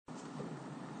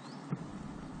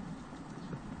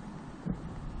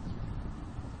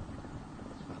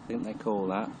think they call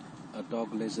that a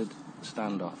dog-lizard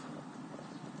standoff.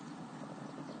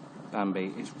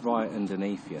 Bambi, it's right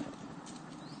underneath you.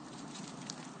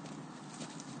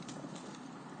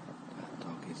 That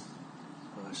dog is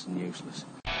worse than useless.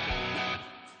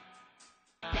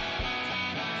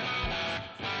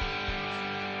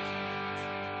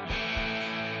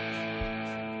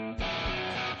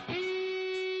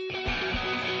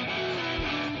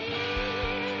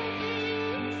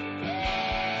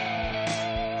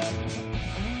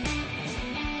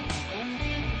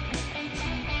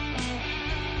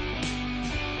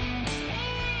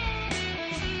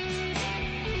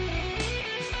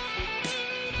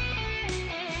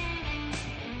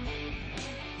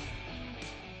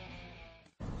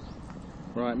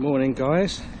 Right, morning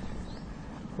guys,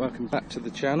 welcome back to the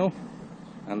channel.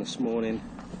 And this morning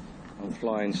I'm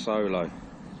flying solo.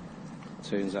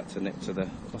 Toon's had to nip to the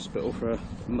hospital for a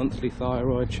monthly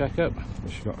thyroid checkup.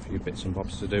 She's got a few bits and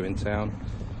bobs to do in town,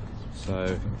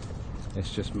 so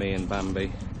it's just me and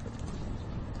Bambi.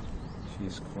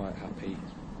 She's quite happy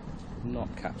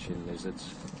not catching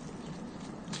lizards.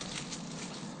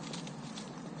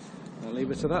 I'll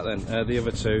leave it to that then. The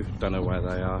other two, don't know where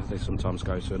they are. They sometimes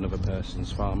go to another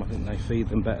person's farm. I think they feed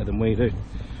them better than we do.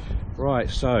 Right,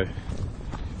 so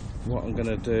what I'm going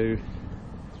to do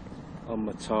on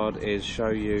my Todd is show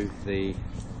you the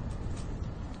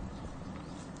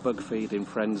bug feeding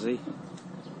frenzy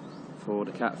for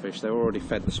the catfish. They were already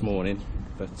fed this morning,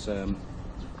 but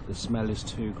the smell is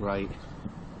too great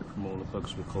from all the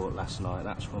bugs we caught last night.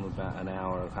 That's from about an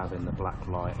hour of having the black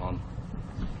light on.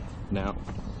 Now,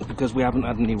 because we haven't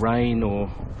had any rain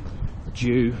or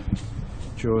dew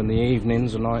during the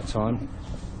evenings or night time,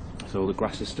 so the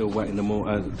grass is still wet in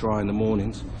the dry in the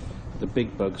mornings, the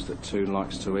big bugs that Toon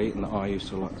likes to eat and that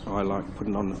I like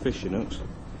putting on the fishing hooks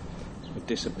have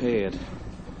disappeared.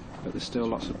 But there's still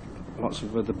lots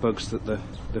of other bugs that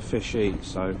the fish eat,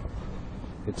 so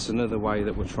it's another way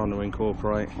that we're trying to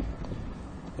incorporate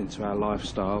into our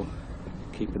lifestyle,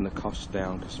 keeping the costs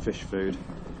down, because fish food,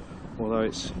 although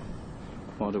it's,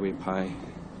 what do we pay?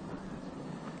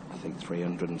 I think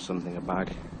 300 and something a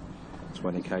bag,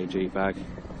 20 kg bag,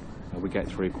 and we get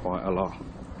through quite a lot.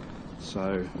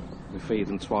 So we feed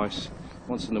them twice,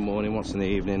 once in the morning, once in the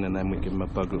evening, and then we give them a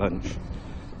bug lunch.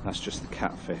 That's just the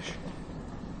catfish.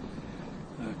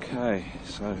 Okay,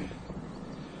 so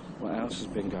what else has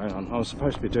been going on? I was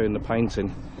supposed to be doing the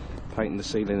painting the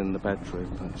ceiling in the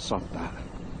bedroom, but sod that.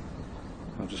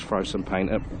 I'll just throw some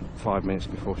paint up 5 minutes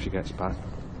before she gets back.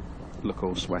 Look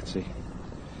all sweaty.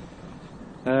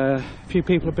 A few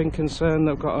people have been concerned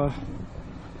they've got a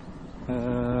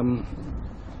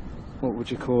what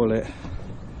would you call it,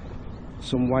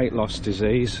 some weight loss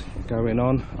disease going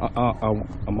on.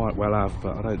 I might well have,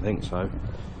 but I don't think so.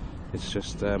 It's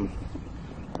just well,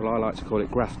 I like to call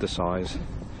it grafter size.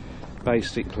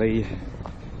 Basically,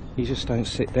 you just don't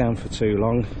sit down for too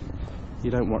long,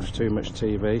 you don't watch too much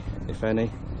TV, if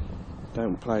any,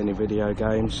 don't play any video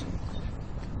games,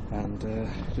 and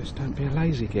just don't be a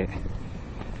lazy git,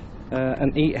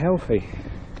 and eat healthy.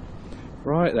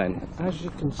 Right then, as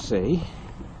you can see,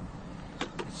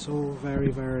 it's all very,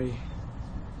 very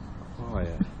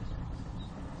quiet,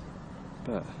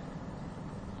 but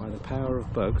by the power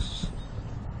of bugs,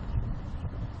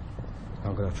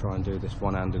 I'm going to try and do this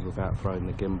one-handed without throwing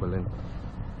the gimbal in.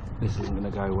 This isn't going to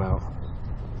go well.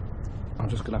 I'm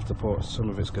just going to have to put, some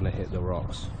of it's going to hit the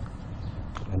rocks,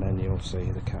 and then you'll see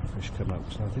the catfish come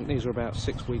up. So I think these are about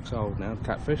 6 weeks old now,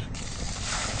 catfish.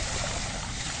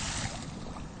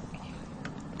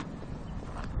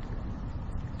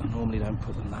 I normally don't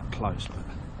put them that close, but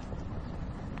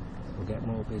we'll get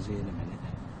more busy in a minute.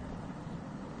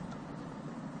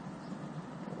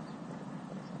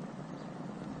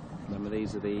 Remember,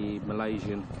 these are the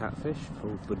Malaysian catfish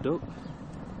called buduk,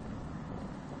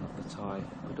 not the Thai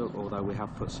buduk, although we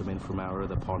have put some in from our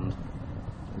other pond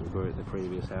that we grew at the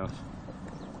previous house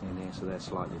in here, so they're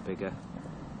slightly bigger.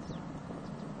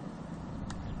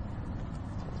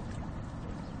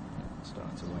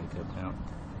 Starting to wake up now.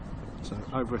 So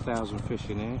over 1,000 fish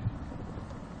in here.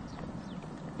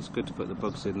 It's good to put the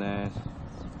bugs in there,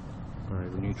 very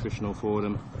nutritional for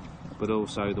them, but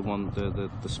also the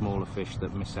smaller fish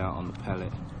that miss out on the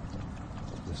pellet.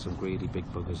 There's some greedy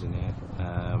big buggers in here.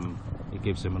 It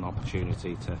gives them an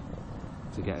opportunity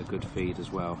to get a good feed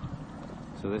as well.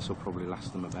 So this will probably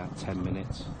last them about 10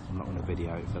 minutes. I'm not going to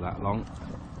video it for that long,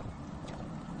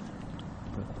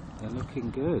 but they're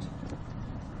looking good.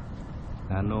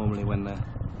 Now normally when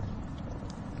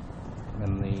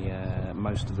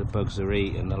most of the bugs are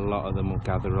eaten, a lot of them will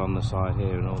gather on the side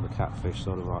here, and all the catfish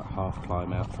sort of like half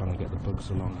climb out trying to get the bugs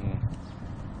along here.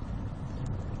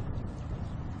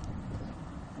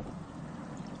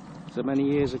 So many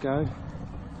years ago,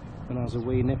 when I was a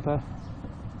wee nipper,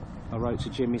 I wrote to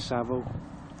Jimmy Savile.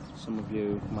 Some of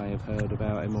you may have heard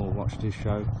about him or watched his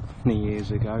show many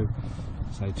years ago.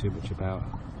 I say too much about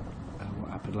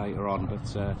what happened later on,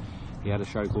 but he had a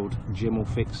show called Jim Will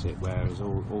Fix It, where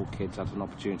all kids had an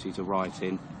opportunity to write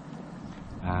in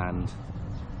and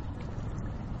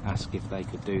ask if they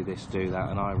could do this, do that,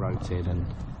 and I wrote in and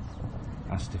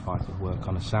asked if I could work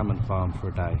on a salmon farm for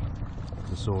a day.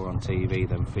 I saw on TV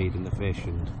them feeding the fish,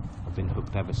 and I've been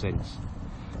hooked ever since.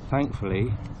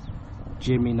 Thankfully,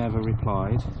 Jimmy never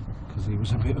replied, because he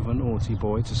was a bit of a naughty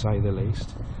boy to say the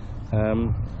least,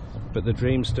 but the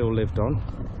dream still lived on,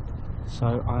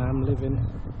 so I am living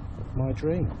my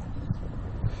dream.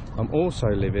 I'm also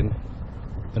living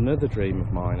another dream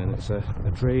of mine, and it's a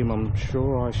dream I'm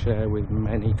sure I share with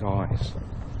many guys.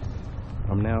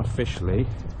 I'm now officially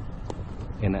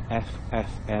in a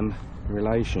FFM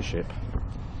relationship.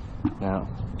 Now,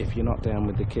 if you're not down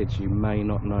with the kids, you may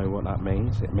not know what that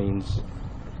means. It means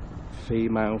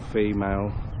female,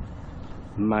 female,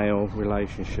 male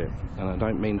relationship. And I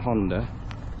don't mean Honda.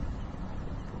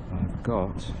 I've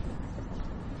got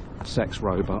a sex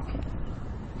robot,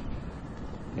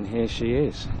 and here she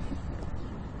is.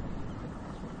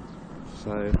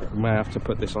 So we may have to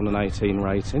put this on an 18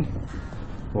 rating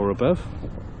or above.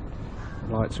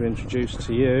 I'd like to introduce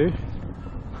to you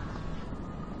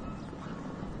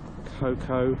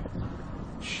Coco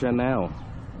Chanel.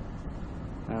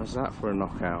 How's that for a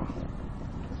knockout?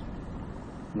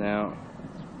 Now,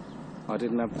 I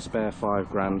didn't have the spare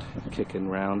 £5 kicking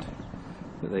round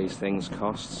that these things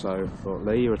cost, so I thought,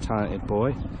 Leigh, you're a talented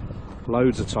boy,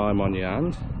 loads of time on your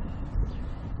hand,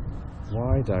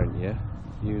 why don't you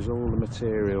use all the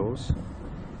materials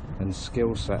and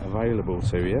skill set available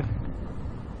to you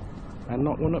and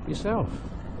knock one up yourself?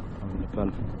 Having a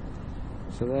pun.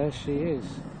 So there she is.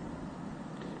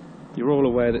 You're all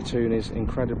aware that Toon is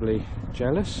incredibly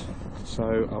jealous,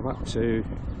 so I've had to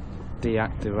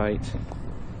deactivate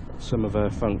some of her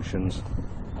functions.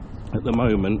 At the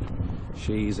moment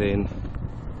she's in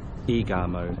EGA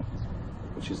mode,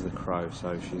 which is the crow,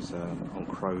 so she's on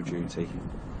crow duty,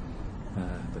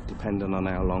 but depending on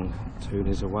how long Toon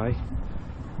is away,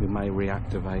 we may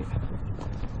reactivate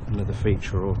another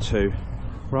feature or two.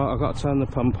 Right, I've got to turn the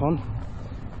pump on.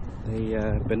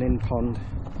 The Benin pond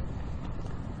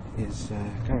is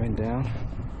going down,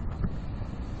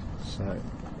 so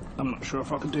I'm not sure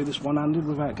if I can do this one-handed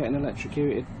without getting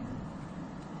electrocuted.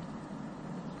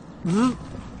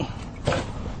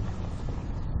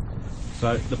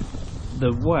 So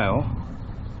the well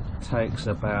takes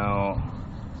about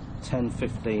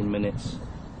 10-15 minutes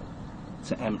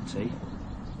to empty.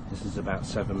 This is about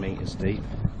 7 meters deep,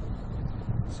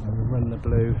 so we'll run the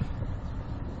blue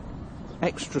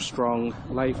extra strong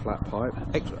lay flat pipe.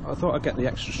 I thought I'd get the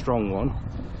extra strong one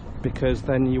because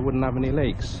then you wouldn't have any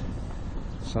leaks,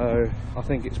 so I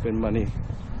think it's been money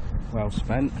well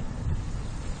spent,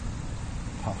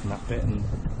 apart from that bit and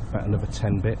about another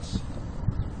 10 bits.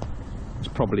 It's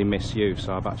probably misuse,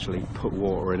 so I've actually put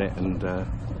water in it and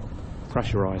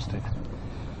pressurised it.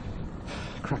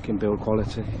 Cracking build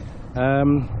quality.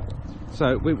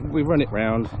 So we run it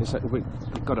round. We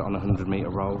got it on a 100-metre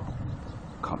roll.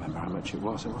 Can't remember how much it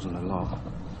wasn't a lot.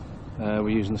 We're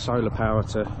using the solar power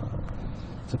to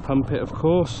pump it, of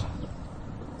course.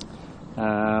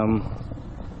 I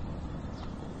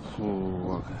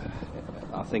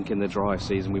think in the dry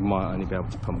season we might only be able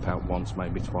to pump out once,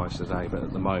 maybe twice a day, but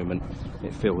at the moment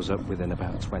it fills up within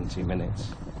about 20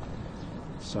 minutes.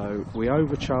 So we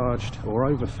overcharged or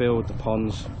overfilled the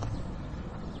ponds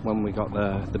when we got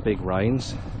the big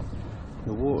rains.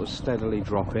 The water's steadily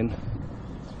dropping,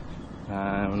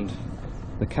 and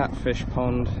the Catfish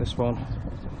pond, this one,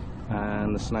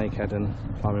 and the Snakehead and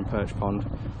Climbing Perch pond,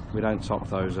 we don't top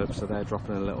those up, so they're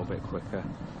dropping a little bit quicker.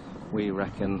 We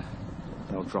reckon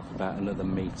they'll drop about another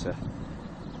metre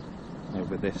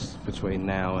over this between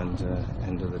now and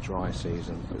end of the dry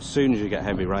season. But as soon as you get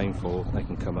heavy rainfall, they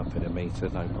can come up in a metre,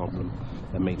 no problem,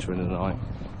 a metre in a night.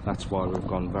 That's why we've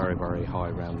gone very, very high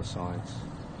around the sides.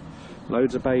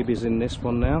 Loads of babies in this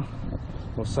one now.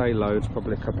 I'll say loads,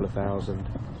 probably a couple of thousand.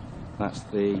 That's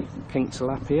the pink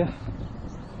tilapia,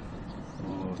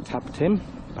 or tab-tim,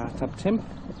 tab-tim.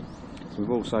 We've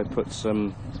also put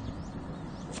some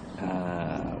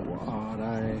what are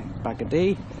they?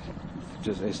 Bagadee.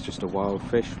 It's just a wild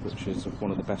fish, which is one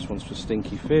of the best ones for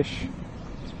stinky fish.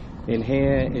 In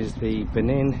here is the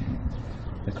Benin,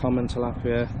 the common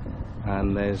tilapia,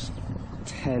 and there's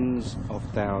tens of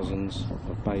thousands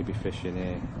of baby fish in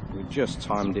here. We just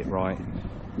timed it right,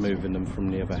 moving them from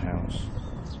the other house.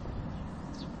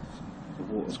 The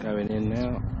water's going in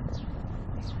now.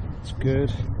 It's That's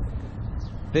good.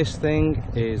 This thing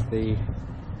is the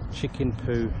chicken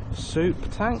poo soup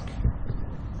tank.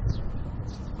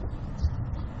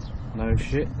 No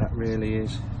shit, that really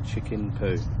is chicken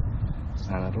poo.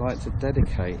 And I'd like to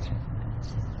dedicate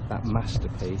that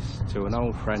masterpiece to an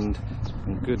old friend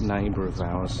and good neighbour of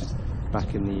ours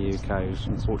back in the UK, who's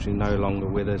unfortunately no longer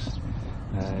with us.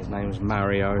 His name was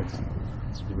Mario.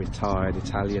 He's a retired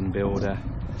Italian builder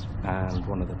and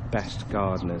one of the best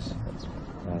gardeners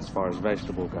as far as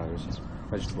vegetable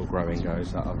growing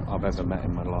goes that I've ever met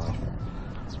in my life.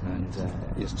 And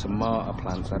his tomato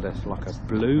plants had like a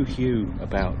blue hue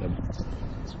about them,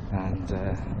 and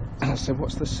I said,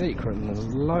 what's the secret? And there's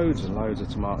loads and loads of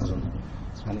tomatoes,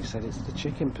 and he said it's the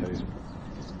chicken poo.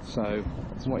 So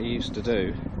what he used to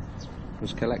do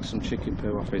was collect some chicken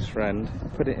poo off his friend,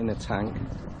 put it in a tank,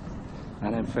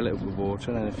 and then fill it with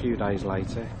water, and then a few days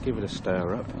later give it a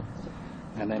stir up,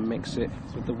 and then mix it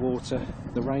with the water,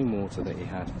 the rainwater that he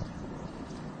had.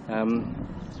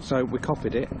 So we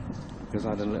copied it, because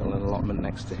I had a little allotment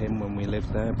next to him when we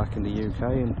lived there back in the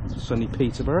UK in sunny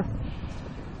Peterborough.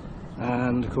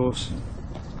 And of course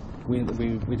we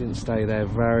didn't stay there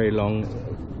very long.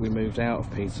 We moved out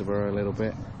of Peterborough a little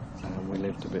bit and we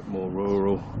lived a bit more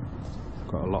rural.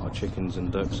 Got a lot of chickens and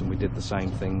ducks, and we did the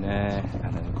same thing there.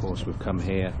 And then of course we've come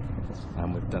here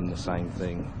and we've done the same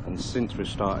thing. And since we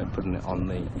started putting it on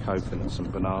the coconuts and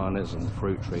bananas and the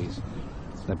fruit trees,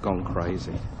 they've gone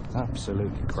crazy,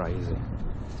 absolutely crazy.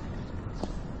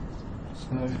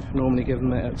 So normally give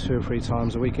them it 2 or 3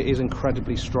 times a week. It is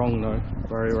incredibly strong though,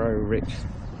 very, very rich.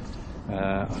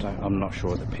 I'm not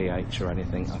sure of the pH or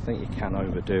anything. I think you can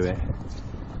overdo it,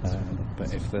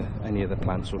 but if any of the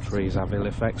plants or trees have ill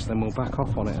effects, then we'll back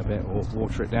off on it a bit or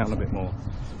water it down a bit more.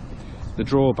 The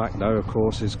drawback though, of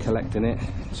course, is collecting it.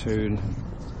 Toon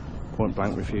point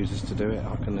blank refuses to do it.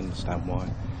 I can understand why.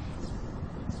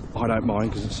 I don't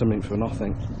mind, because it's something for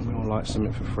nothing. We all like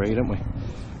something for free, don't we?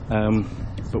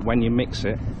 But when you mix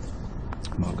it,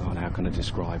 oh God, how can I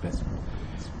describe it?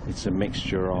 It's a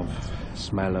mixture of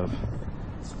smell of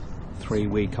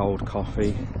 3-week-old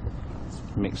coffee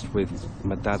mixed with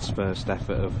my dad's first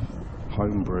effort of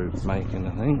homebrew making,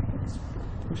 I think,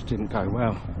 which didn't go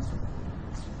well.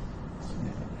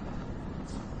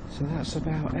 So that's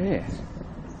about it.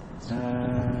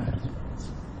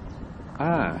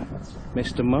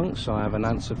 Mr. Monks, I have an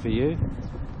answer for you.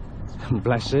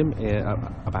 Bless him,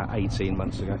 about 18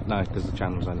 months ago. No, because the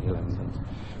channel was only 11 months.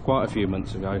 Quite a few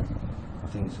months ago, I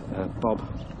think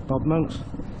Bob Monks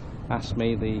asked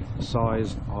me the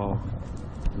size of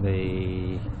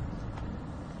the...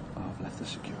 Oh, I've left the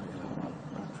security light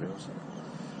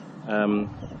on.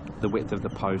 The width of the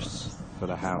posts for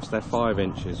the house. They're 5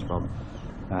 inches, Bob.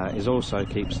 He also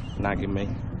keeps nagging me.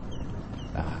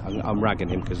 I'm ragging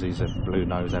him because he's a Blue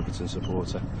Nose Everton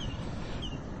supporter.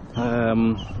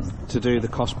 To do the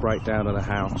cost breakdown of the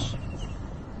house.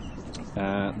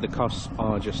 The costs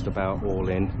are just about all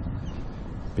in,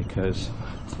 because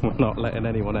we're not letting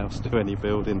anyone else do any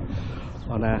building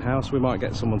on our house. We might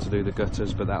get someone to do the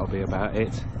gutters, but that'll be about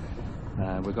it.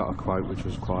 We got a quote which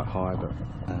was quite high, but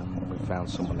we found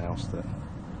someone else that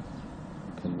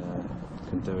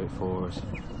can do it for us.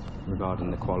 Regarding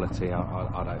the quality,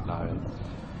 I don't know, and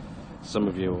some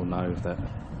of you will know that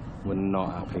we're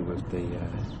not happy with the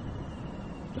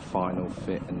final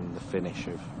fit and the finish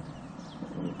of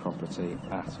the property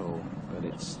at all. But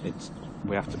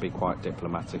we have to be quite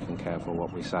diplomatic and careful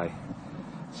what we say.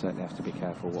 Certainly have to be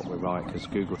careful what we write, because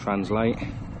Google Translate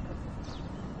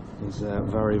is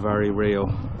very, very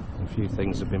real. A few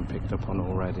things have been picked up on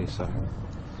already, so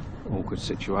awkward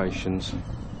situations.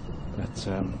 But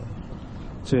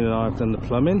Toon and I have done the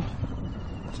plumbing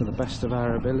to the best of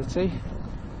our ability.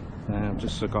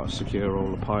 Just got to secure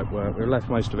all the pipe work. We've left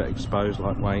most of it exposed,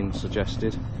 like Wayne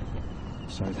suggested,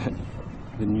 so that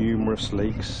the numerous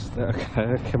leaks that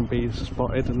occur can be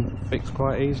spotted and fixed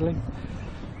quite easily.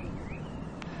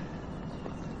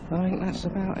 I think that's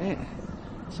about it.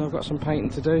 So I've got some painting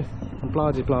to do. I'm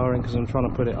bloody-blahing because I'm trying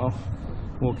to put it off,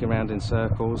 walking around in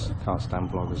circles. Can't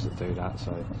stand vloggers that do that,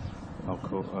 so I'll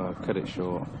cut it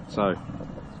short. So,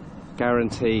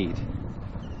 guaranteed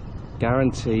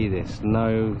this,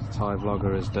 no Thai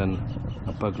vlogger has done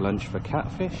a bug lunch for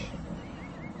catfish,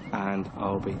 and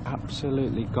I'll be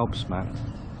absolutely gobsmacked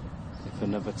if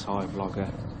another Thai vlogger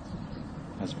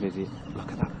has video.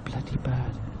 Look at that bloody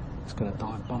bird. It's gonna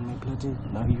dive bomb me, bloody.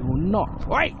 No, you're not.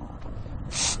 Wait!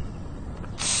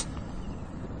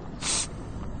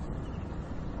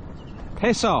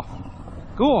 Piss off.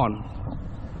 Go on.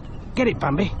 Get it,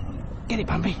 Bambi. Get it,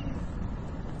 Bambi.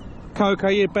 Coco,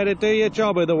 you'd better do your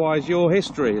job, otherwise you're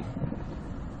history.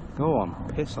 Go on,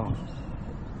 piss off.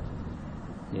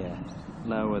 Yeah,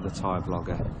 no other Thai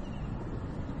vlogger.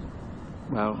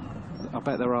 Well, I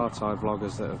bet there are Thai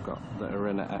vloggers that are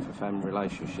in an FFM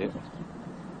relationship,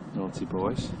 naughty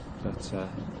boys, but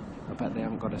I bet they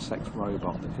haven't got a sex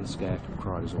robot that can scare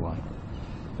crows away.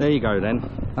 There you go then,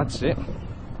 that's it.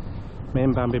 Me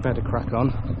and Bambi better crack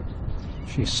on.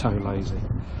 She's so lazy.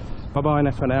 Bye bye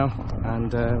now for now,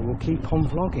 and we'll keep on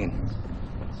vlogging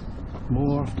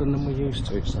more often than we used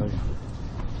to, so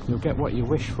you'll get what you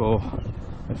wish for,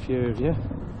 a few of you.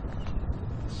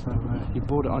 So you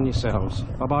bought it on yourselves.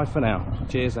 Bye bye for now.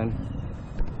 Cheers then.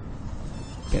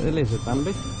 Get the lizard,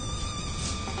 Bambi.